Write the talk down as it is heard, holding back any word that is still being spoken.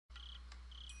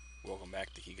Welcome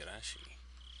back to Higurashi.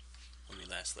 When we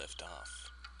last left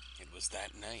off, it was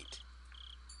that night,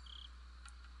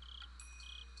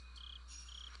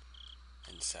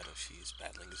 and Satoshi is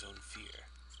battling his own fear.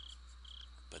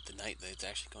 But the night that it's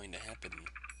actually going to happen,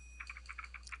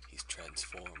 he's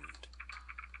transformed.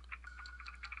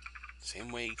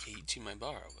 Same way Keiichi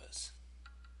Maibara was.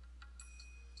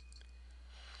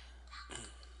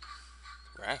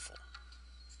 Raffle.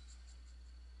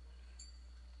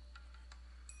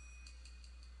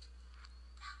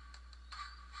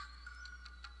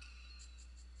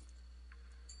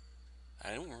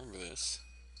 I don't remember this.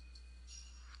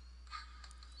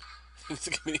 The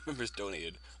committee members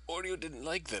donated. Oreo didn't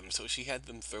like them, so she had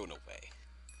them thrown away.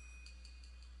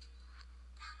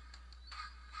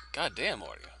 God damn,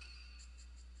 Oreo.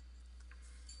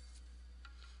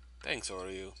 Thanks,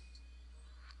 Oreo.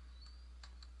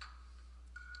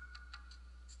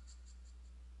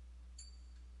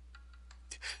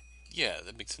 Yeah,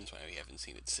 that makes sense why we haven't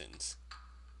seen it since.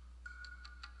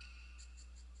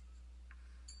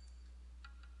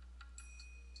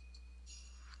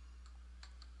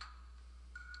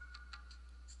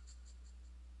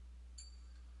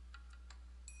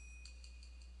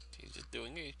 She's just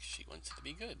doing it. She wants it to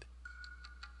be good.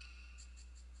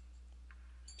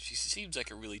 She seems like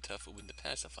a really tough woman to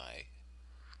pacify.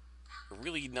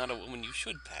 Really not a woman you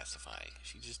should pacify.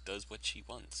 She just does what she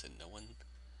wants, and no one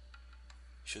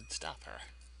should stop her.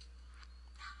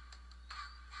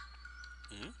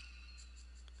 Hmm?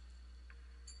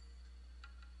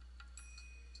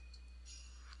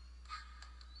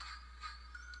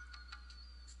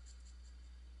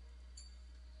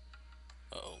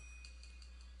 Uh-oh.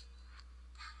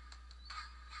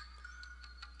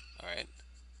 Alright.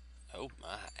 Oh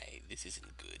my, this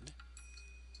isn't good.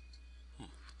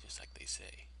 Just like they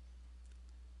say.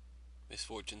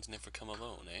 Misfortunes never come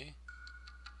alone, eh?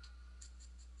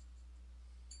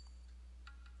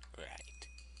 Right.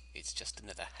 It's just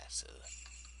another hassle.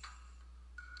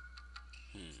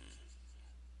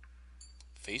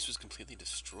 Face was completely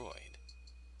destroyed.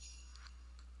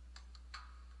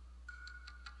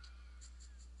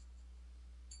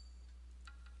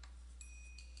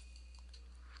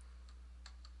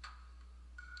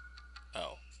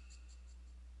 Oh.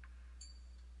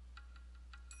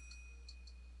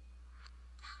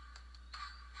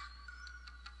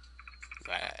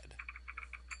 Glad.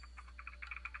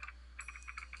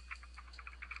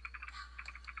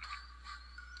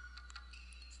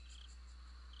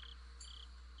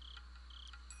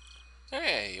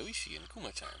 Hey, Oishi and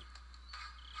Kuma-chan.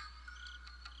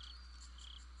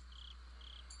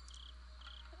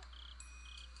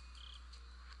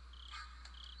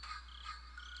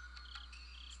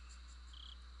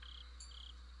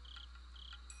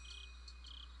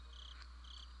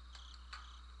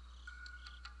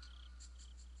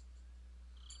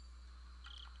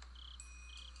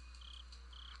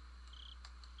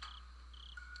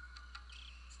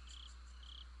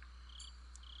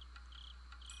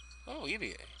 Oh,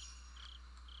 Irie.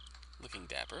 Looking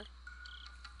dapper.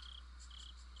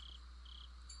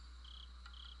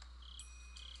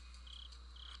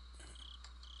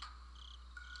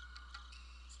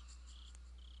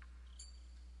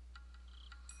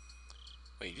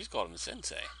 Wait, you just called him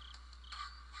Sensei.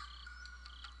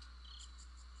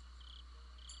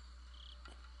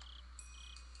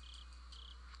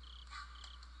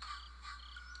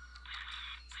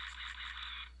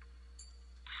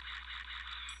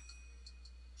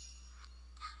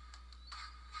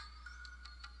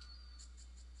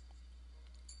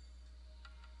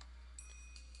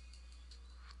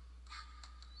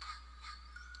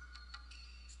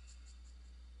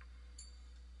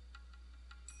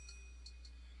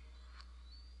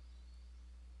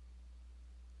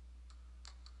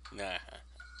 Nah.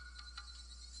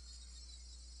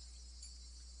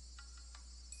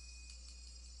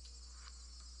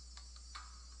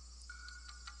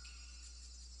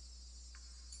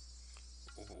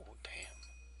 Oh, damn.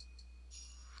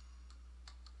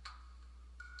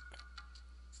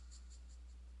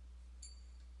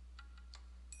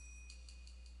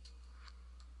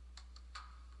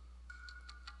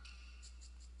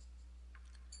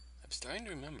 I'm starting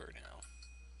to remember now.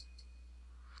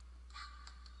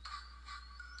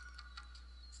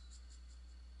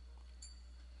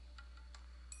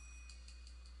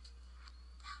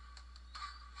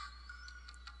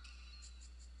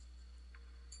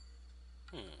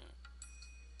 Hmm.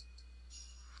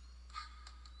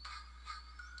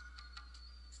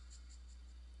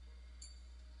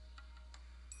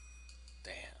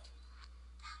 Damn.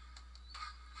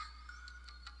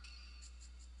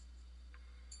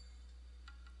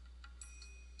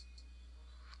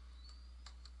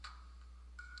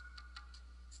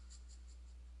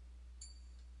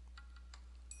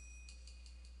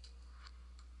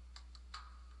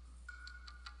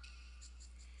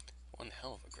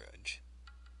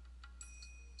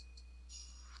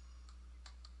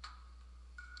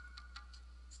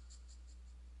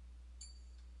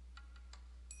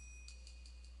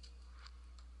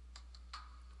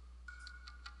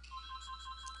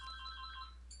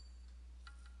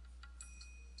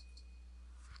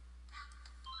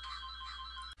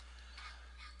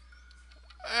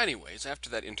 Anyways, after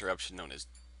that interruption known as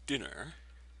dinner.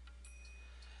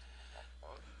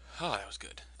 Oh, that was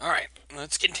good. Alright,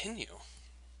 let's continue.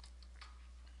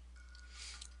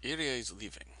 Irie is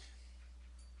leaving.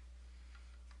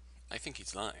 I think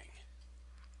he's lying.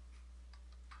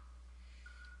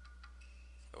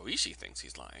 Oishi thinks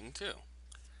he's lying, too.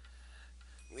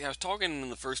 Yeah, I was talking in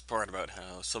the first part about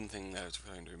how something that I was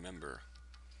trying to remember,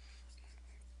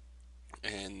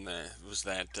 and was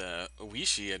that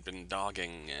Oishi had been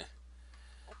dogging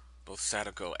both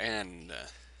Sadako and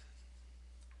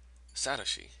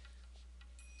Satoshi.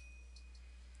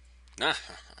 Nah.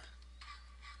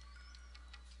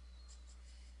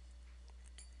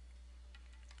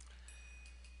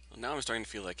 Well, now I'm starting to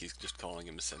feel like he's just calling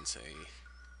him Sensei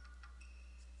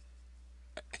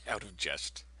out of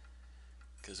jest.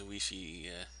 Because Oishi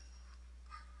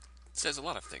says a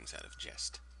lot of things out of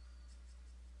jest.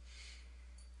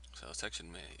 So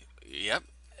section may... Yep.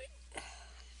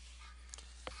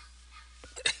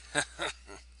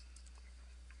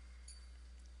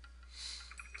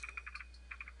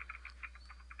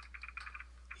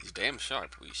 He's damn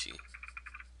sharp, Oishi.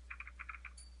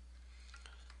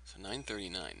 So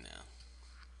 9:39 now.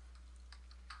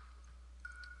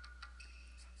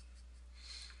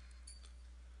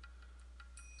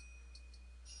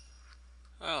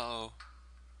 Oh.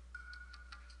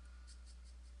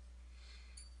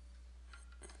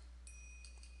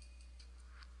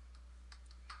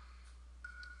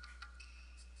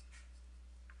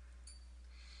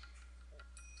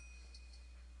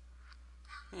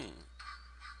 Hmm.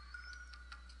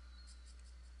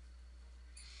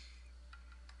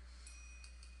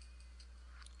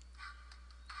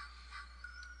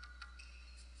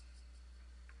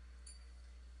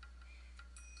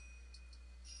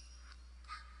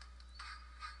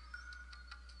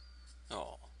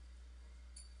 Oh.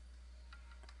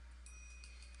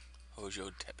 Hojo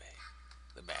Tepe.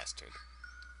 The bastard.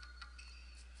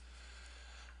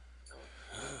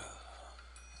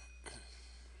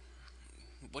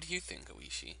 What do you think,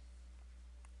 Oishi?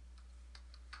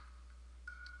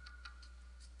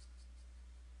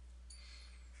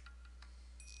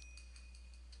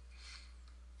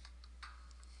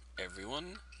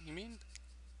 Everyone, you mean?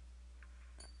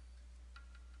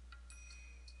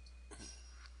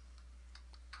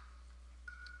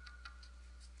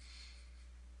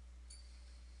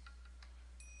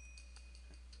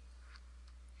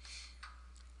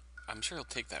 I'm sure he'll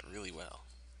take that really well.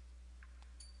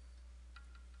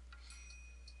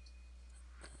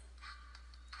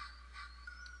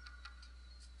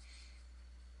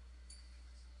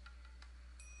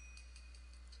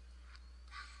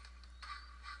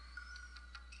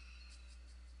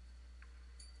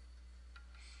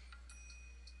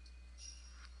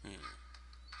 Hmm.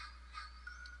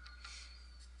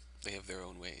 They have their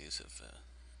own ways of...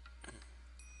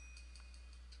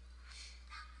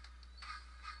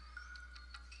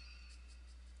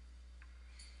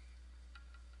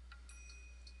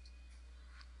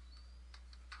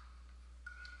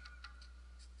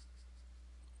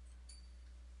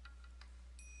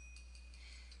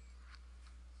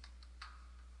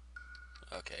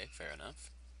 Okay, fair enough.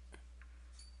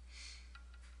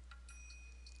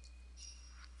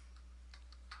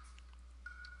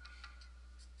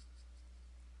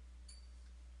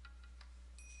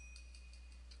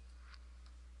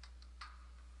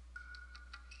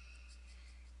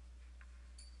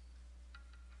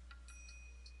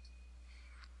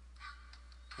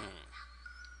 Hmm.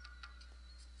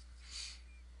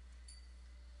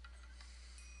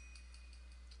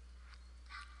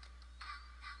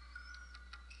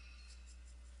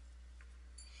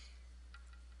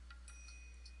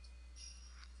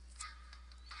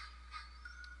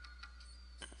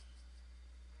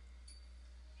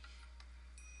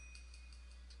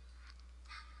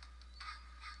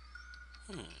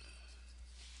 Hmm.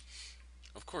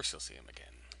 Of course you'll see him again.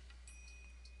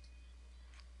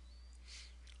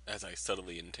 As I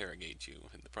subtly interrogate you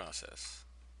in the process.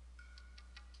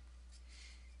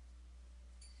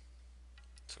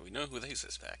 So we know who they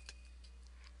suspect.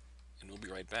 And we'll be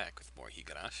right back with more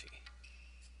Higurashi.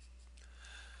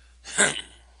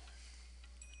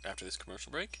 After this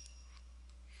commercial break.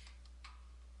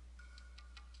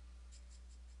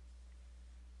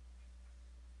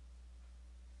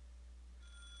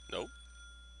 Nope.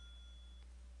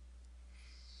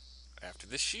 After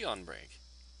this Shion break.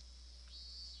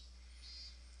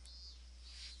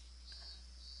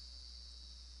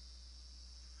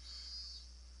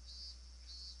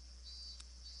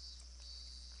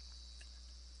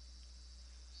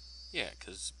 Yeah,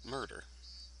 because murder.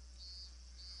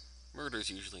 Murder's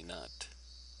usually not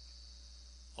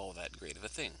all that great of a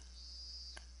thing.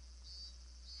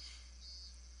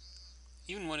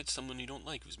 Even when it's someone you don't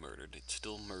like who's murdered, it's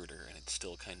still murder, and it's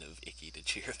still kind of icky to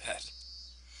cheer that.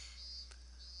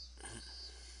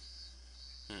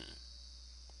 Hmm.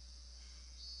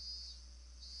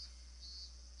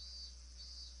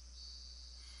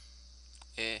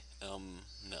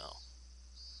 No.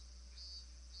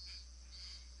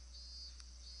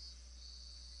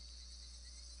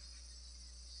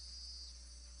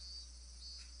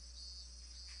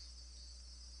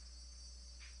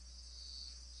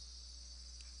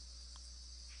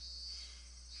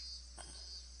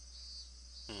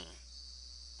 Hmm.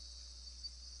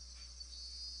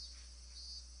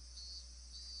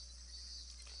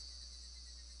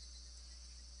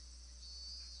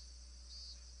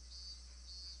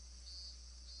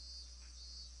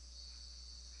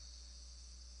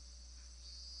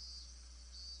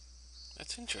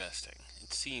 That's interesting.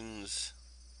 It seems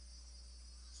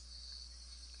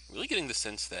really getting the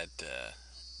sense that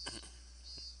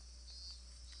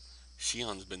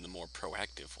Shion's been the more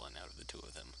proactive one out of the two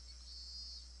of them.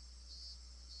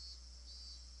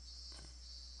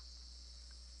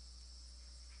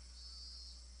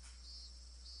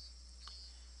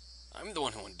 I'm the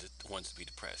one who wants to be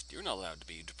depressed. You're not allowed to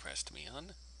be depressed,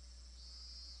 Mion.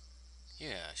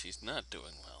 Yeah, she's not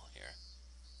doing well here.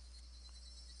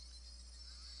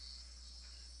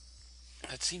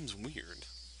 That seems weird.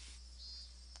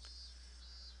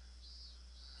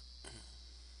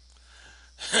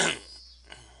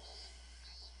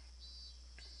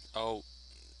 Oh,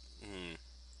 mm,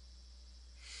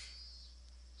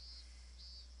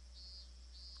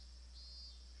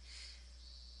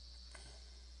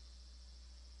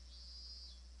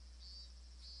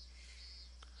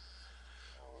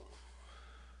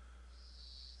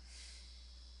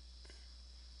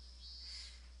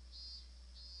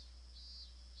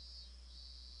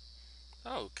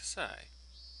 oh, Kasai.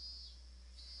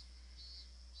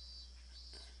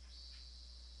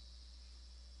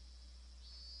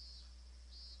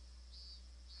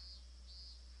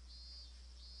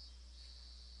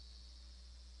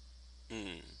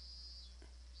 Mm.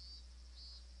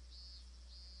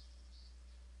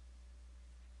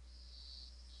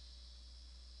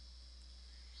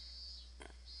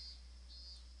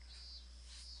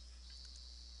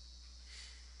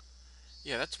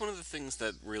 Yeah, that's one of the things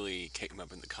that really came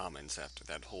up in the comments after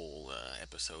that whole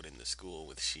episode in the school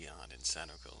with Shion and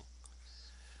Sanoko.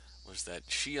 Was that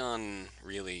Shion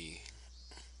really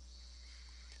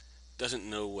doesn't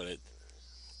know what it,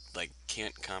 like,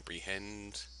 can't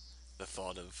comprehend the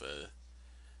thought of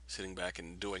sitting back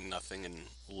and doing nothing and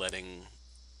letting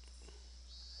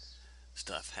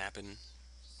stuff happen.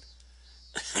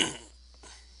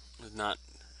 Not,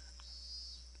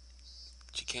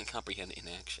 she can't comprehend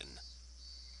inaction.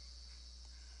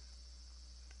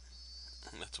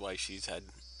 And that's why she's had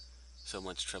so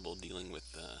much trouble dealing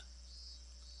with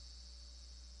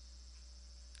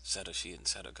Satoshi and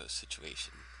Satoko's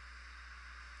situation.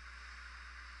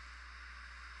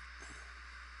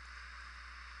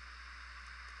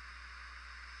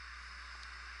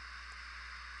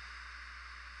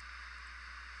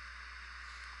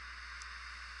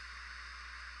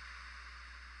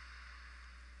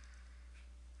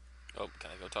 Oh,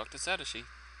 gotta go talk to Satoshi.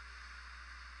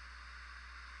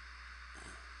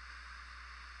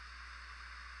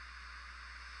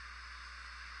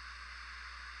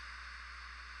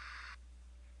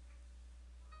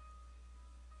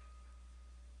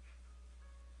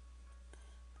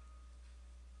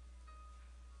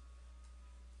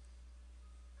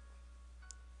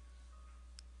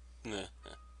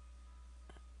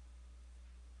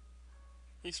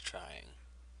 He's trying.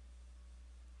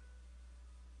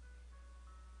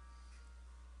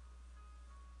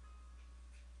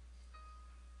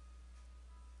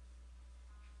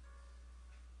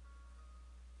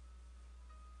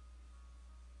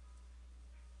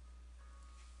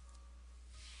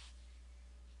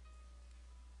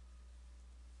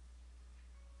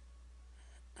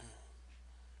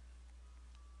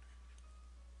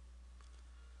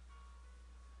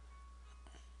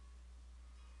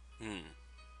 Hmm.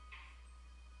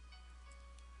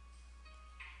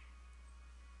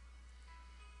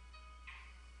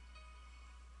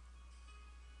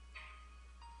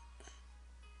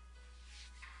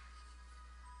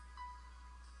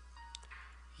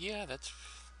 Yeah, that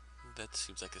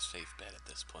seems like a safe bet at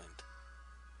this point.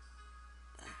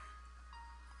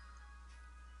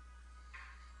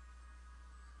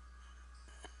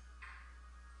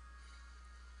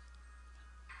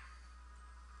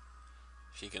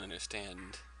 She can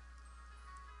understand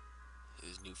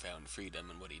his newfound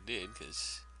freedom and what he did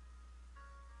because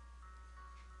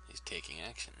he's taking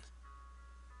action.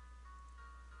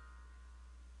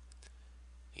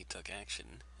 he took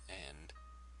action and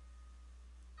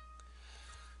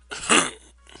a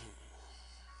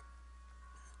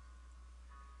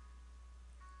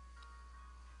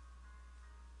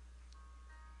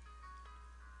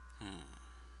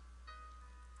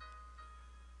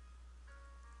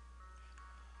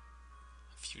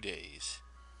few days.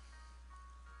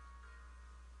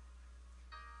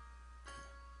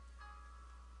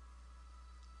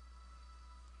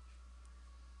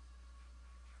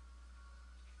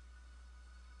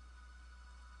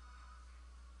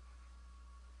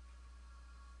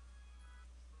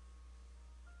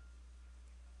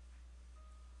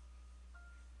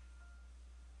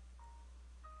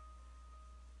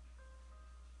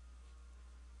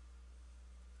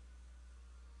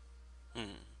 Hmm.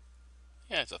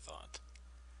 Yeah, it's a thought.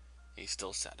 He's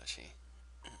still Satoshi.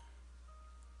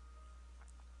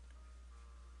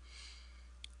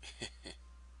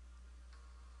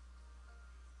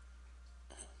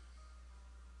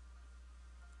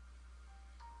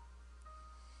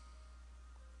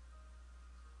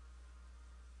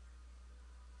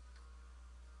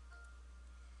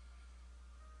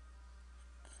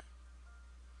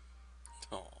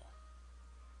 Oh.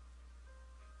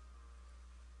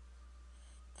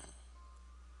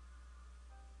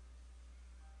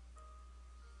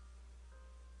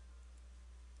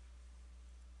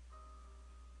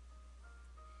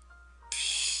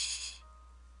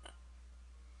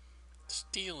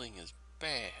 Stealing is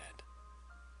bad.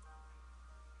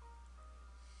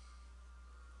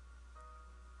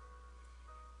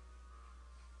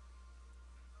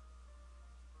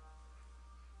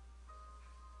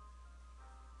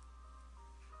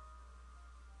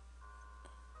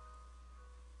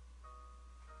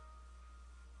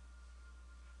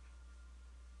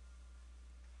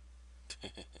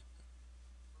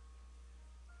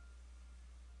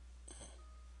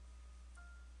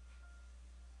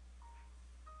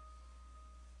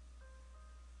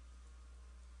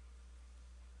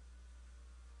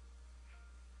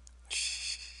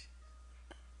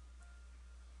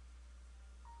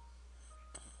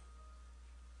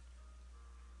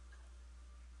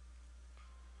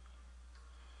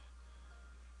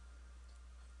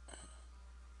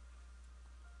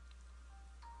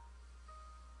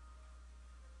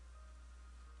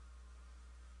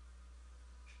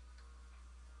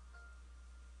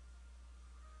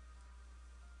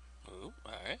 Ooh,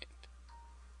 alright.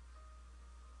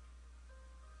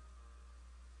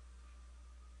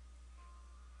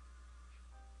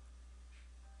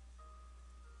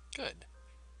 Good.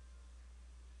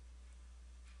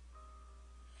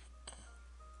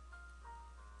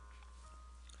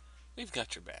 We've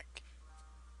got your back.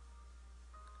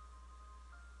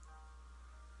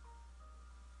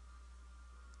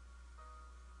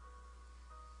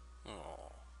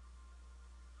 Oh,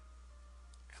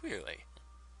 clearly.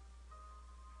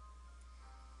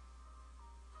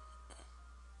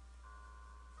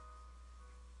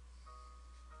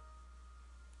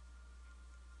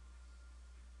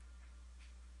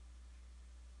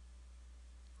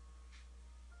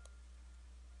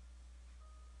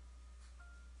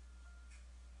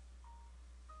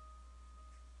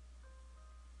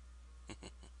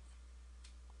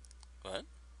 What?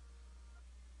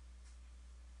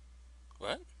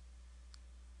 What?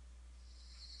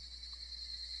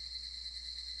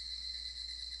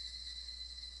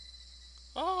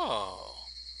 Oh.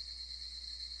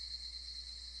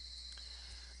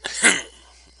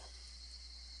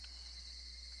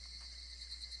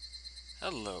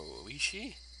 Hello,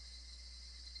 Ishi.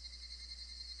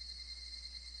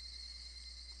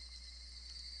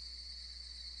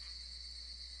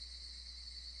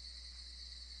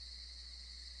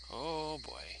 Oh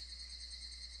boy.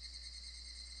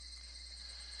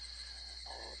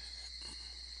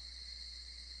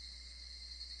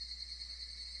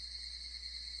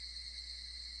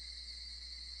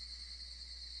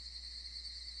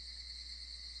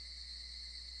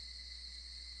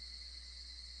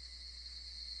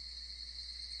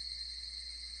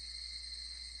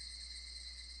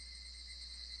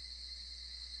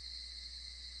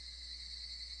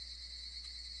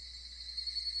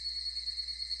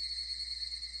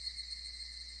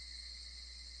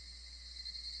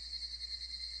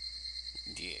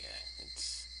 Yeah,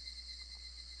 it's.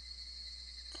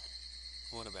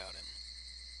 What about him?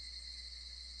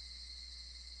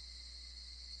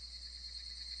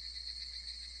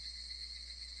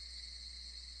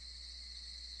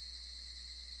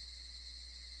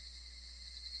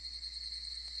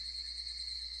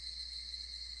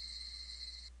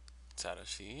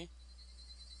 Satoshi?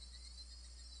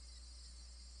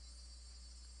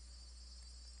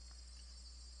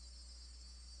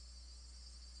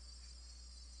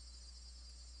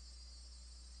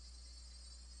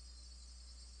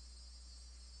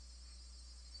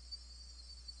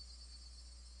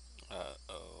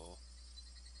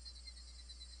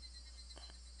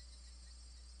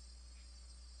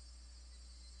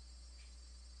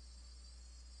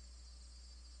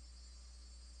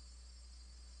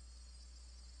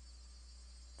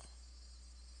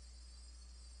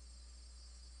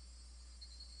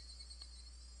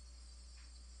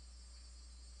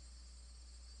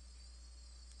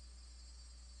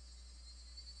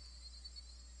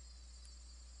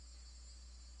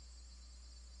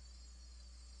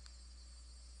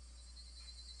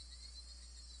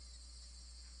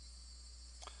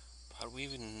 do we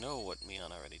even know what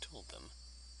Mion already told them?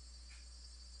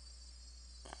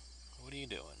 What are you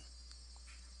doing?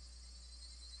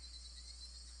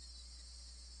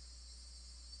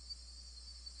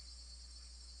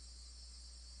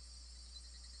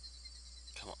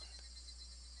 Come on.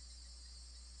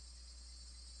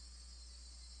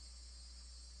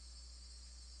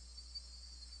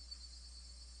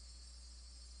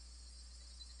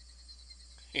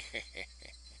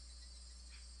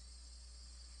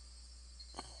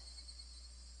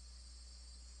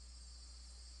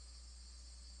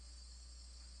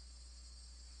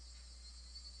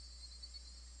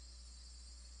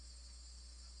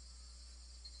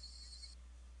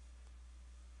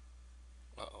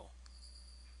 Uh-oh.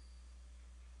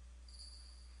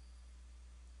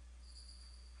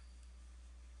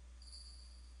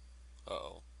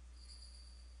 Uh-oh.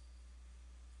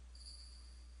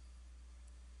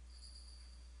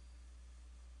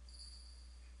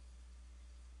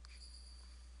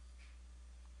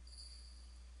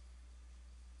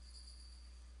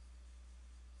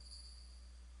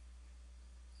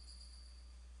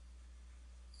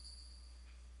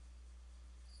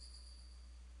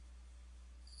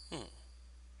 Hmm.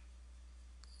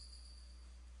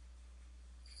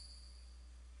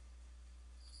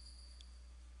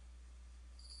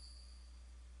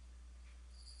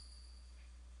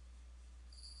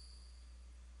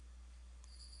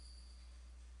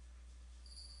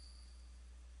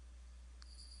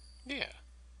 Yeah.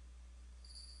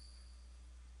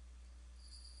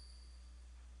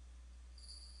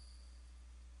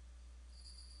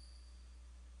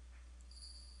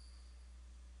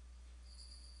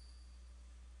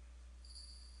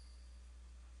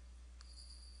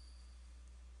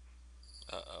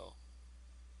 Uh-oh.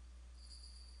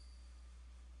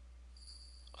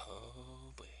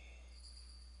 Oh, boy.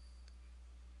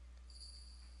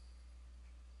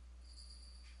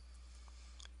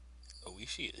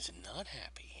 Oishi is not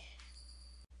happy.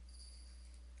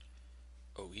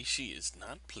 Oishi is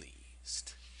not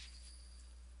pleased.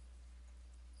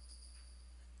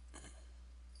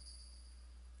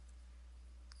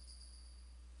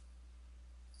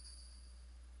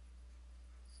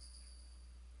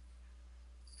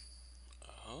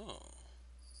 Oh.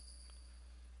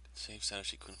 Save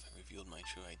Satoshi couldn't have revealed my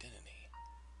true identity.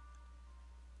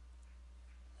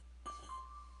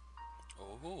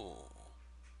 Oh.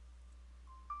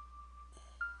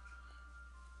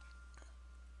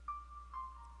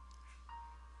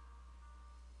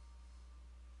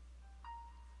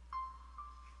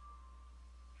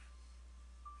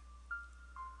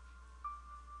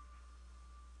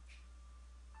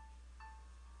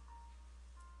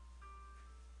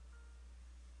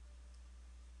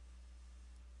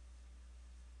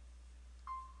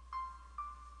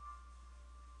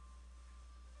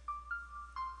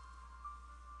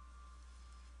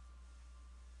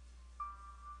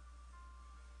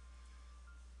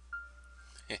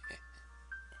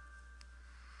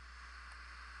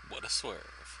 What a swerve.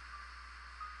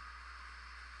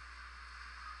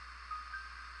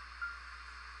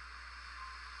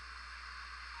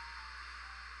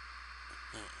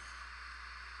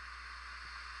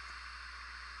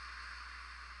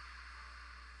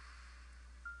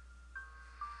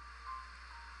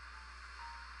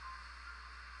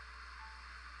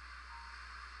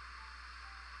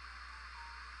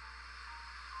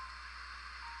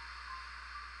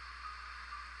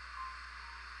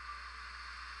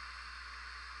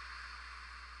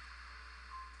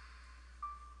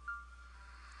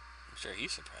 I'm sure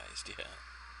he's surprised, yeah.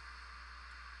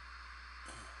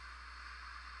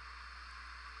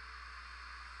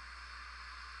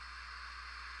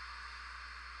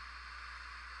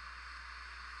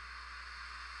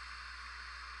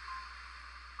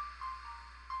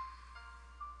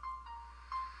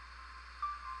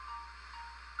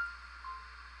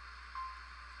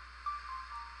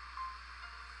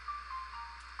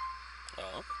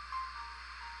 Oh.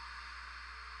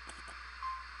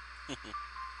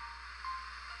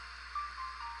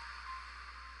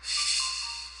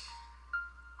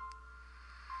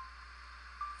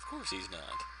 Of course he's not.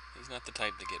 He's not the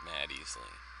type to get mad easily.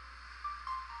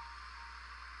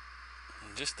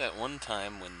 Just that one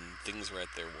time when things were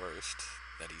at their worst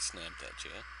that he snapped at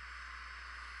you.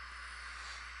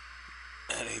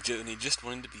 And he just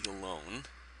wanted to be alone.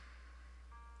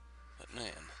 But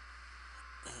man.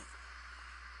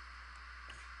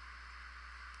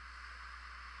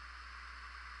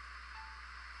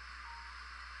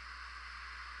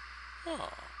 Oh.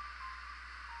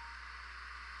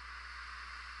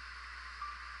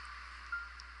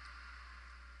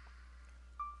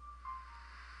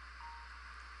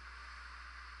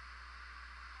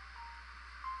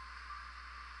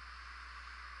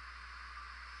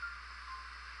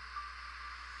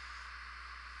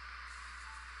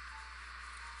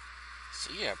 So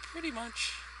yeah, pretty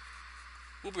much.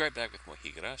 We'll be right back with more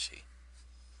Higurashi.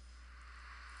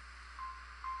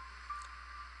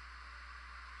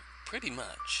 Pretty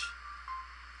much.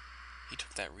 He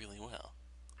took that really well.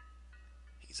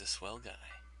 He's a swell guy.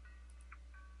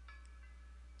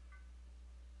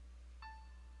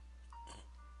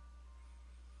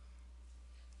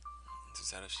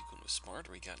 Satoshi-kun was smart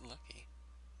or he got lucky.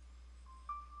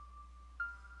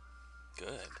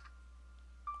 Good.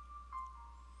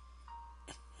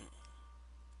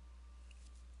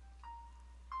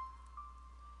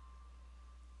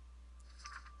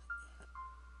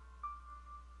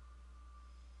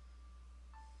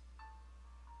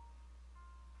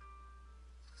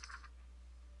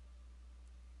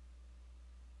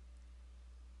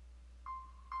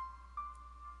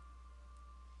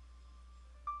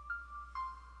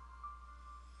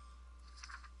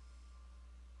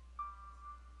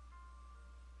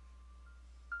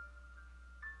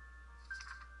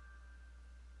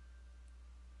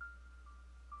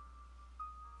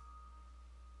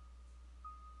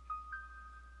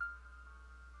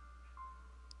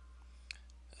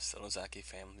 The Sonozaki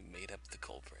family made up the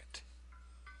culprit.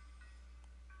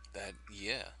 That,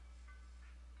 yeah.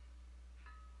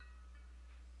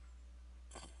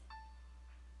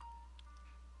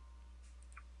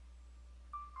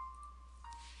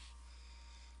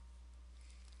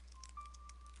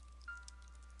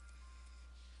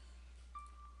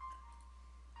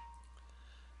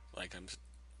 Like, I'm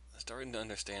starting to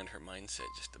understand her mindset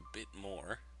just a bit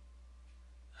more.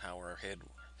 How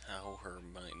her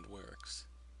mind works.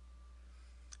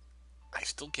 I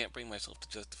still can't bring myself to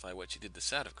justify what she did to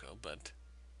Sadako, but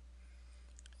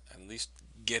I'm at least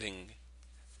getting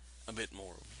a bit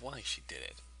more of why she did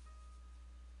it.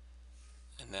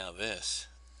 And now this.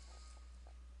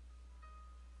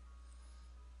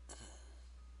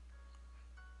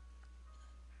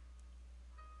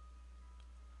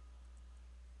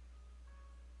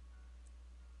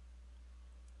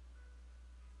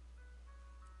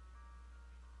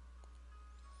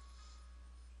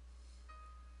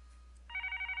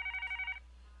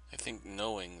 I think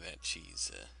knowing that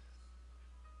she's,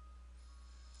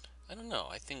 I don't know,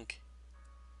 I think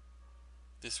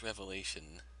this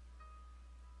revelation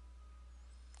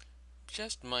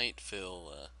just might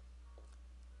fill,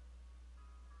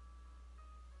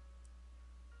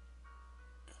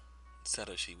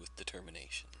 Satoshi with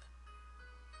determination.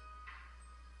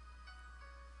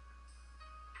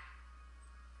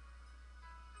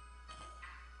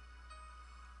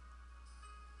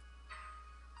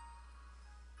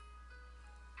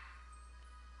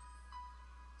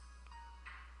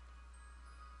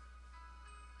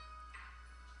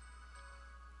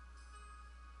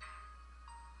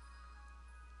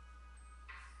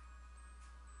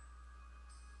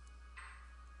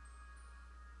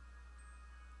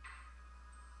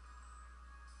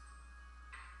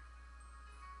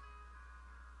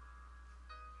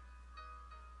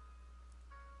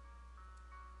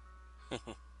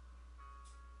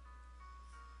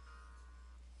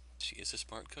 She is a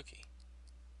smart cookie.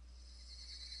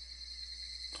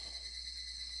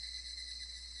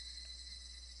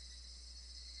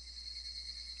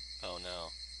 Oh no.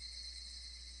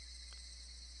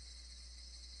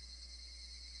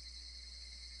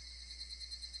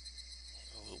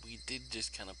 Well, we did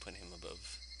just kind of put him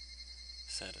above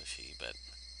Satoshi, but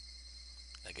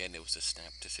again, it was a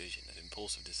snap decision, an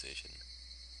impulsive decision.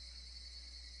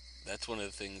 That's one of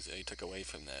the things I took away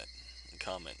from that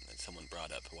comment that someone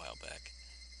brought up a while back.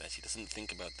 That she doesn't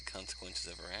think about the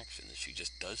consequences of her actions, she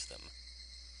just does them.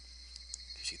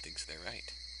 Because she thinks they're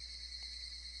right.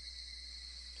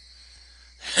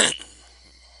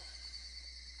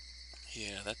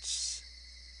 Yeah, that's.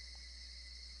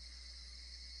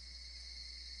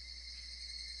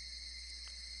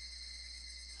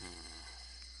 Hmm.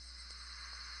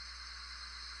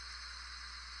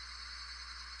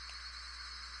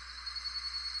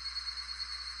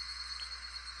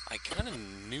 I kind of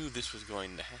knew this was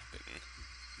going to happen.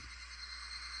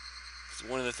 'Cause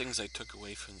one of the things I took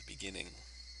away from the beginning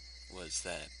was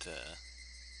that,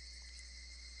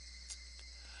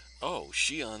 oh,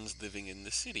 Shion's living in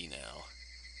the city now.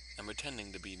 I'm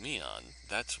pretending to be Mion.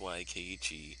 That's why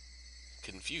Keiichi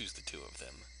confused the two of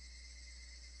them.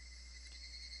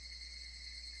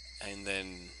 And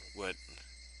then what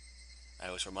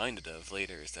I was reminded of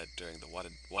later is that during the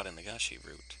Wadanagashi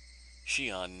route,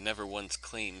 Shion never once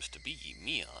claims to be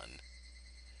Mion.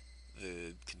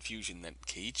 The confusion that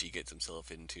Keiichi gets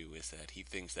himself into is that he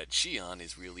thinks that Shion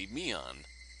is really Mion,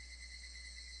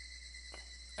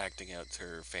 acting out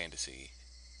her fantasy,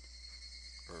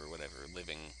 or whatever,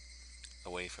 living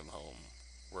away from home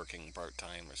working part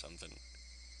time or something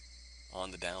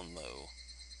on the down low.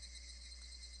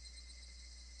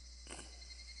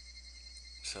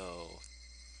 So,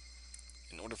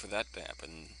 in order for that to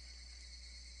happen,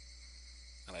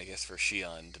 and I guess for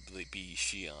Shion to be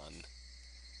Shion,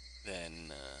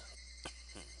 then,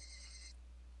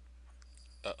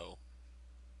 oh.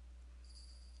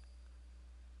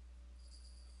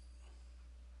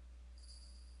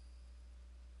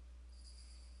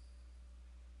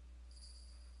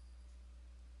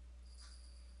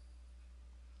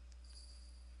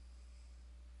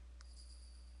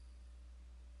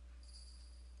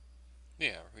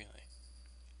 Yeah, really.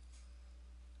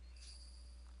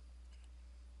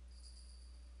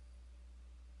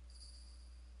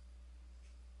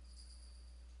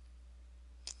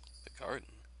 The garden.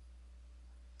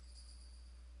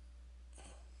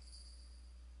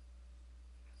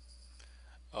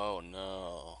 Oh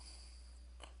no.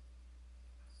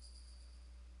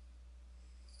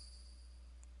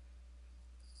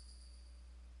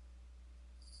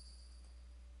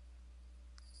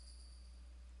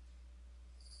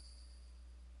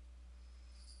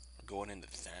 We're going into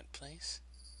that place?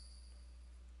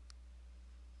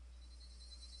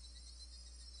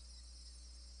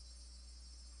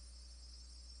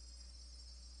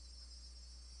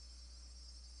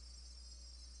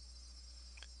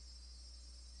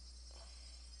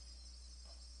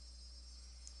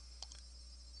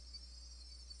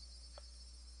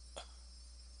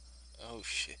 Oh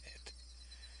shit.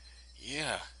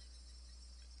 Yeah.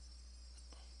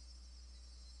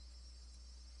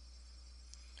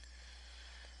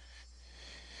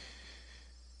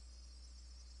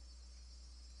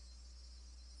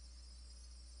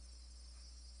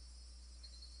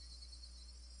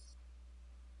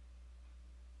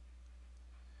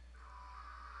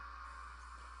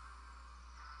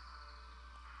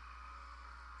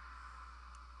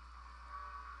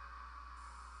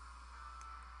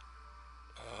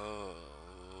 Oh.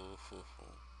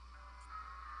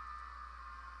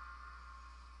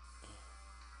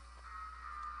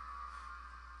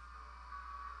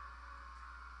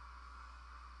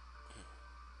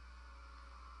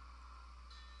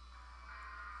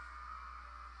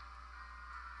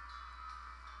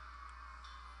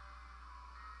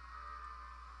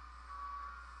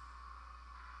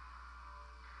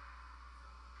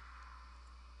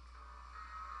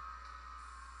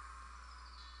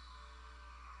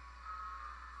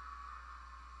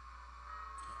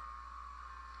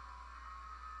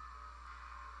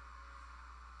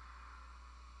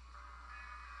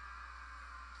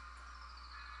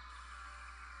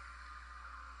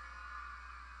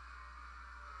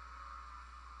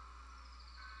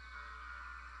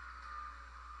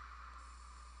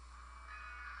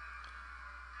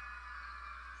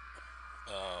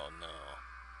 Oh no.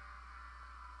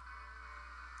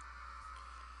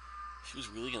 She was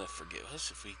really gonna forgive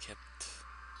us if we kept.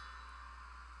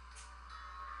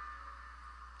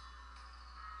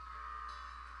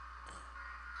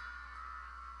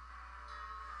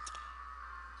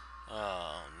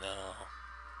 Oh no.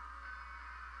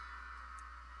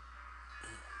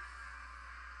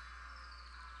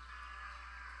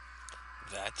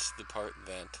 That's the part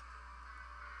that.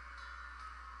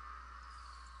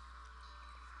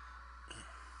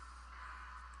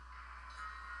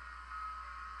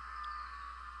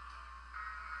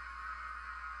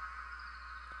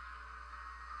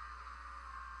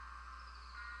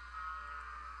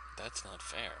 That's not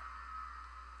fair.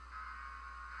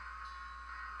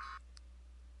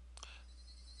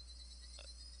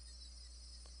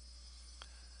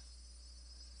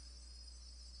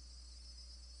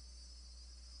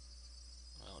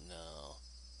 Oh no.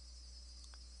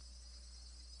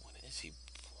 What is he?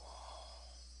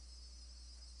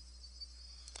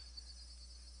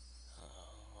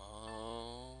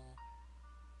 Oh.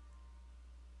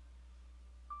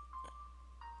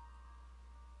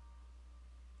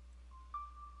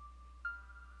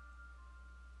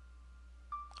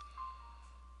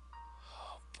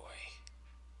 Oh boy.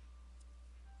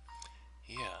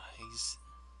 Yeah, he's.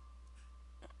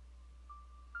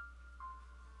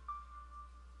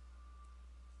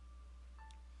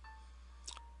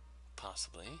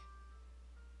 Possibly.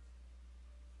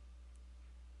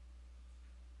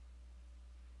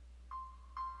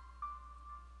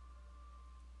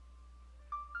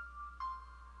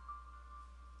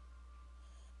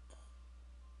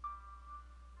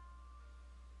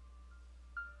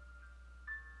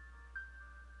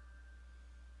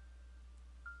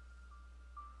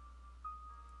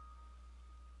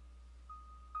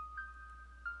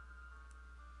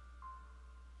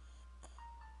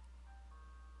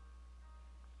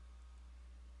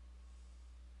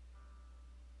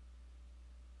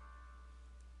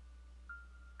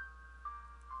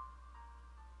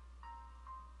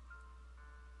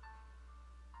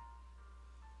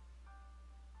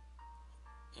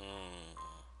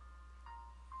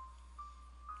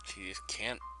 you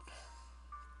can't.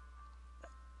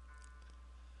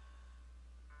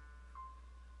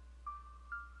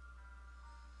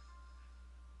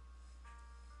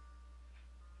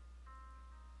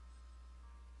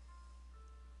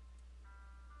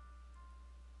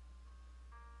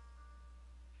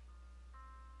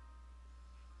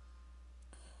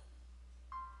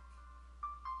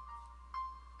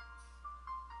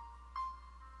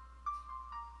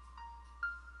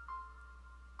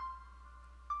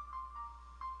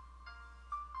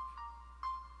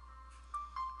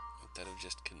 Instead of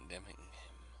just condemning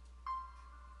him.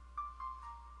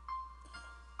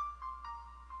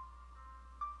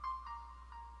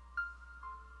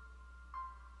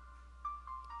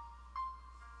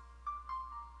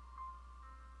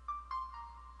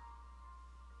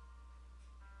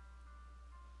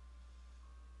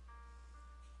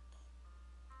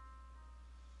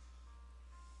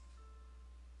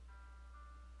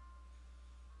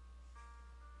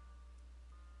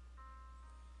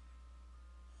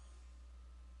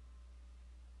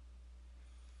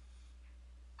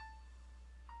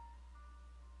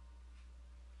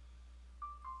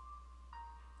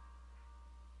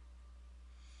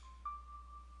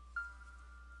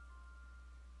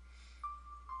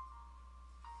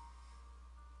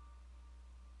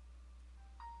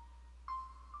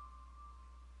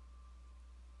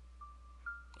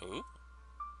 Ooh.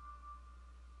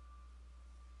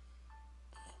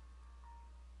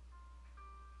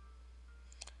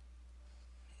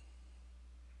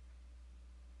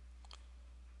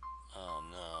 Oh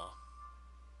no.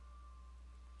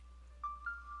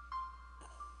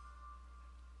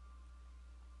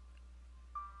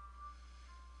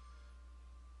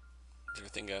 Did you ever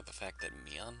think about the fact that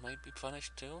Mion might be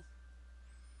punished too?